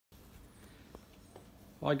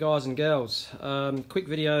Hi guys and girls, quick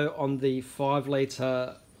video on the 5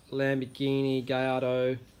 litre Lamborghini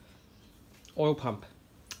Gallardo oil pump.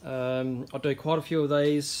 I do quite a few of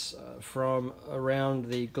these from around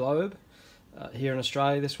the globe here in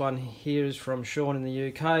Australia. This one here is from Sean in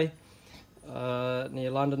the UK,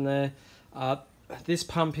 near London there. This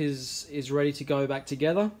pump is ready to go back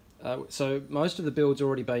together. So most of the build's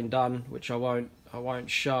already been done, which I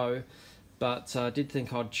won't show. But I did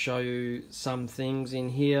think I'd show you some things in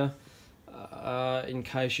here in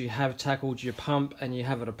case you have tackled your pump and you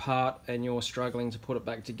have it apart and you're struggling to put it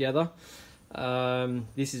back together.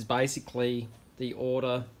 This is basically the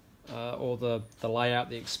order or the layout,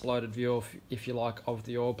 the exploded view, if you like, of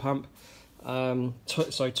the oil pump.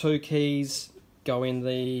 So 2 keys go in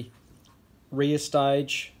the rear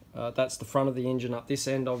stage. That's the front of the engine up this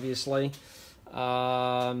end, obviously.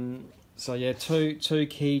 So yeah, two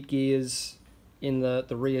keyed gears in the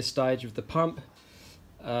rear stage of the pump,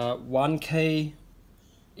 1 key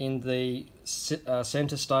in the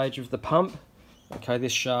center stage of the pump. Okay,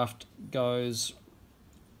 this shaft goes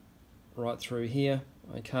right through here.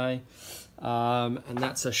 Okay, and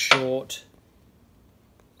that's a short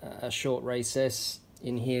recess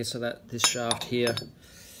in here, so that this shaft here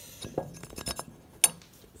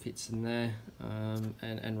fits in there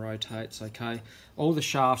and rotates. Okay, all the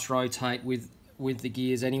shafts rotate with the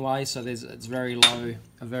gears anyway, so it's a very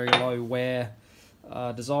low wear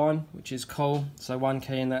design, which is cool. So 1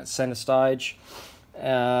 key in that center stage.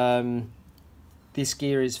 This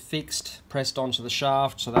gear is fixed, pressed onto the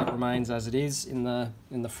shaft, so that remains as it is in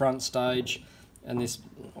the front stage, and this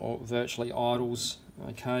virtually idles.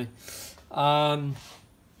 Okay,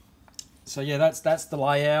 so yeah, that's the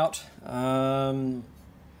layout.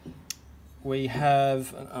 We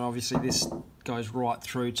have, and obviously this goes right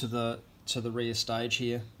through to the rear stage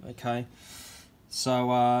here. Okay,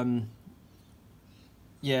 so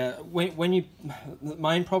yeah, the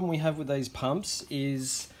main problem we have with these pumps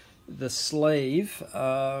is the sleeve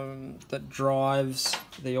that drives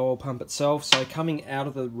the oil pump itself. So coming out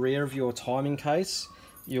of the rear of your timing case,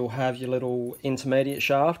 you'll have your little intermediate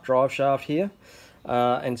shaft, drive shaft here,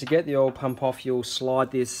 and to get the oil pump off, you'll slide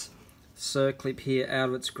this circlip here out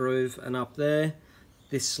of its groove and up there.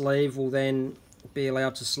 This sleeve will then be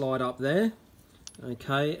allowed to slide up there.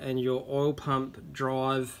 Okay, and your oil pump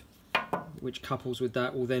drive, which couples with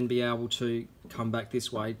that, will then be able to come back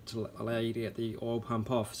this way to allow you to get the oil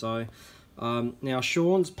pump off. So now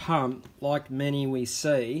Sean's pump, like many we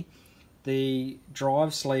see, the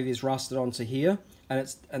drive sleeve is rusted onto here,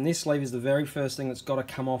 and this sleeve is the very first thing that's got to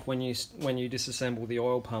come off when you disassemble the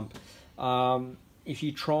oil pump. If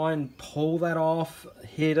you try and pull that off,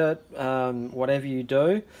 hit it, whatever you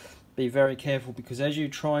do, be very careful, because as you're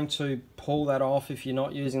trying to pull that off, if you're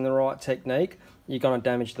not using the right technique, you're going to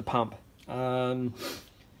damage the pump.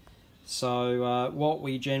 So what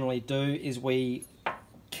we generally do is we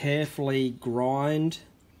carefully grind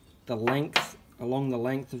along the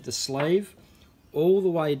length of the sleeve, all the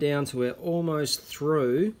way down to it, almost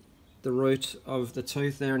through the root of the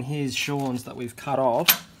tooth there. And here's Sean's that we've cut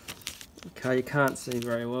off. Okay, you can't see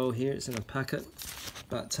very well here, it's in a packet,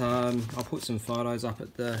 but I'll put some photos up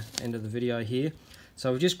at the end of the video here.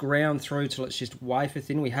 So we've just ground through till it's just wafer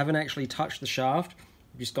thin. We haven't actually touched the shaft,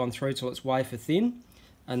 we've just gone through till it's wafer thin,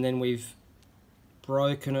 and then we've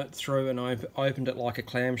broken it through and opened it like a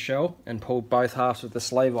clamshell and pulled both halves of the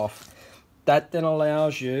sleeve off. That then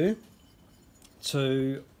allows you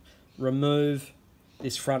to remove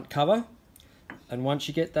this front cover, and once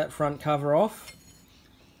you get that front cover off,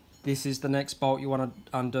 this is the next bolt you want to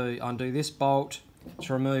undo. Undo this bolt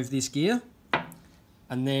to remove this gear,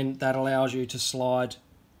 and then that allows you to slide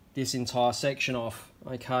this entire section off.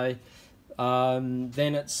 Okay,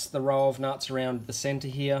 then it's the row of nuts around the center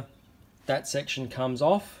here. That section comes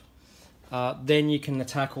off. Then you can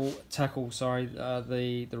tackle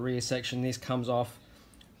the rear section. This comes off.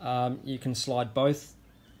 You can slide both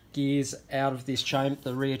gears out of this chamber,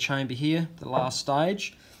 the rear chamber here, the last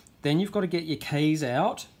stage. Then you've got to get your keys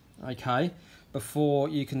out, okay, before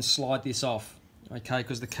you can slide this off, okay,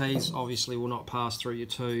 because the keys obviously will not pass through your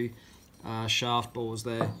 2 shaft bores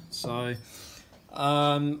there. So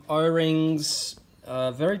O-rings,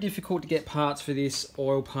 very difficult to get parts for this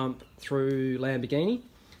oil pump through Lamborghini,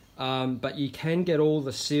 but you can get all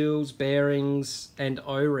the seals, bearings and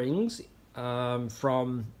O-rings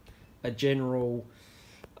from a general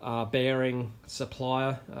bearing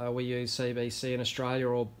supplier. We use CBC in Australia,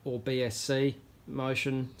 or BSC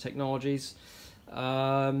Motion Technologies.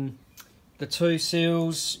 The 2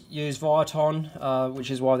 seals use VITON, which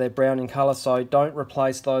is why they're brown in colour, so don't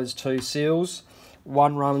replace those 2 seals.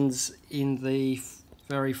 One runs in the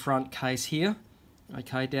very front case here,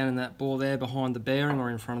 okay, down in that bore there behind the bearing, or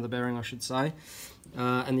in front of the bearing I should say,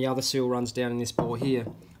 and the other seal runs down in this bore here.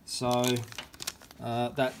 So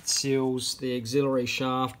that seals the auxiliary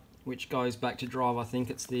shaft, which goes back to drive, I think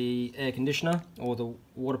it's the air conditioner or the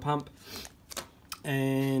water pump,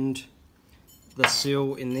 and the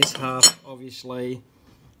seal in this half obviously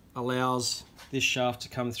allows this shaft to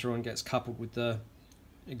come through and gets coupled with the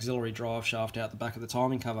auxiliary drive shaft out the back of the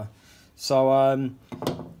timing cover. So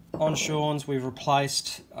on Sean's we've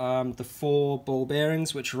replaced the 4 ball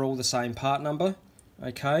bearings, which are all the same part number,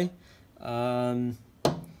 okay, and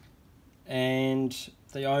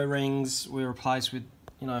the O-rings we replaced with,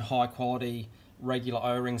 you know, high quality regular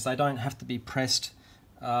O-rings. They don't have to be pressed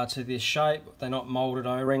to this shape. They're not moulded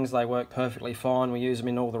O-rings. They work perfectly fine. We use them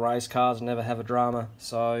in all the race cars and never have a drama.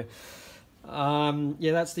 So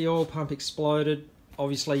yeah, that's the oil pump exploded.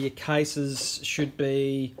 Obviously your cases should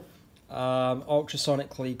be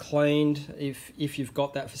ultrasonically cleaned if you've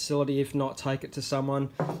got that facility. If not, take it to someone.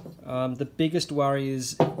 The biggest worry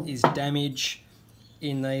is damage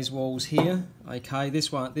in these walls here. Okay, this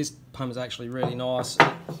pump is actually really nice.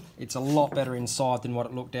 It's a lot better inside than what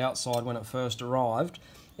it looked outside when it first arrived.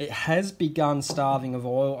 It has begun starving of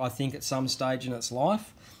oil, I think, at some stage in its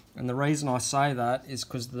life, and the reason I say that is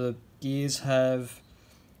because the gears have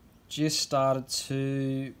just started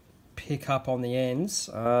to pick up on the ends.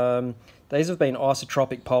 These have been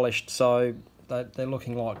isotropic polished, so they're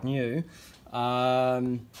looking like new.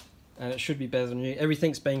 And it should be better than new.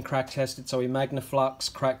 Everything's been crack tested, so we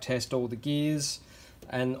magnaflux, crack test all the gears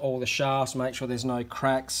and all the shafts, make sure there's no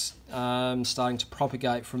cracks starting to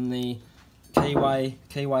propagate from the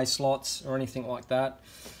keyway slots or anything like that.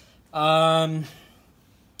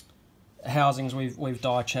 Housings, we've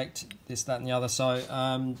die checked this, that and the other.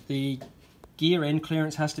 So the gear end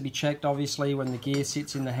clearance has to be checked, obviously, when the gear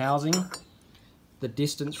sits in the housing. The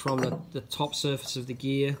distance from the top surface of the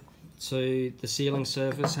gear to the sealing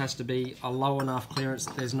surface has to be a low enough clearance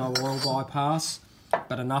that there's no oil bypass,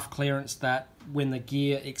 but enough clearance that when the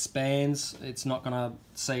gear expands, it's not going to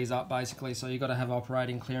seize up, basically. So you've got to have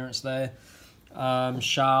operating clearance there.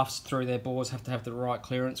 Shafts through their bores have to have the right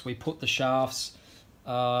clearance. We put the shafts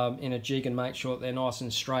in a jig and make sure that they're nice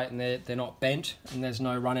and straight and they're not bent and there's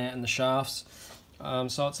no run out in the shafts.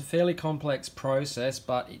 So it's a fairly complex process,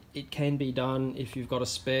 but it can be done if you've got a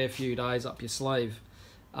spare few days up your sleeve.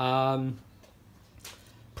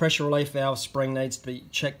 Pressure relief valve spring needs to be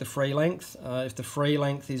checked, the free length. If the free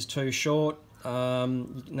length is too short,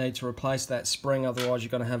 you need to replace that spring, otherwise you're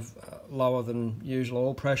going to have lower than usual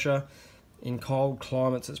oil pressure. In cold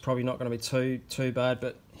climates it's probably not going to be too bad,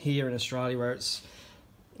 but here in Australia where it's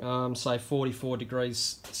say 44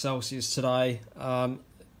 degrees Celsius today,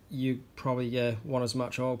 you probably want as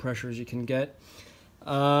much oil pressure as you can get.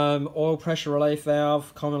 Oil pressure relief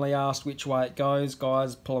valve, commonly asked which way it goes.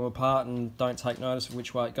 Guys pull them apart and don't take notice of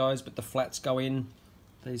which way it goes, but the flats go in.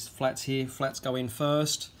 These flats here, flats go in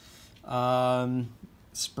first.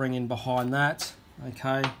 Spring in behind that,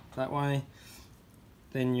 okay, that way.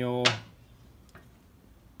 Then your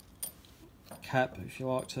cap, if you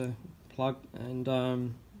like to plug,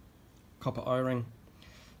 and copper O-ring.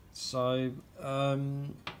 So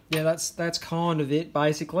yeah, that's kind of it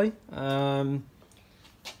basically.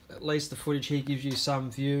 At least the footage here gives you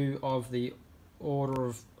some view of the order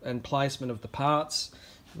of and placement of the parts.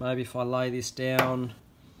 Maybe if I lay this down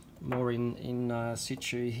more in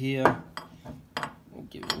situ here, will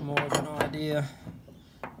give you more of an idea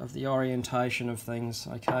of the orientation of things.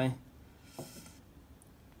 Okay,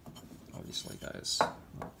 obviously goes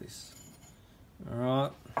like this. All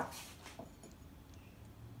right.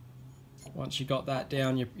 Once you got that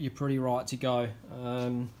down, you're pretty right to go.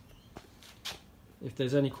 If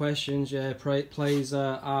there's any questions, yeah, please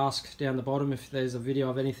ask down the bottom. If there's a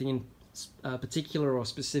video of anything in particular or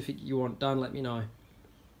specific you want done, let me know.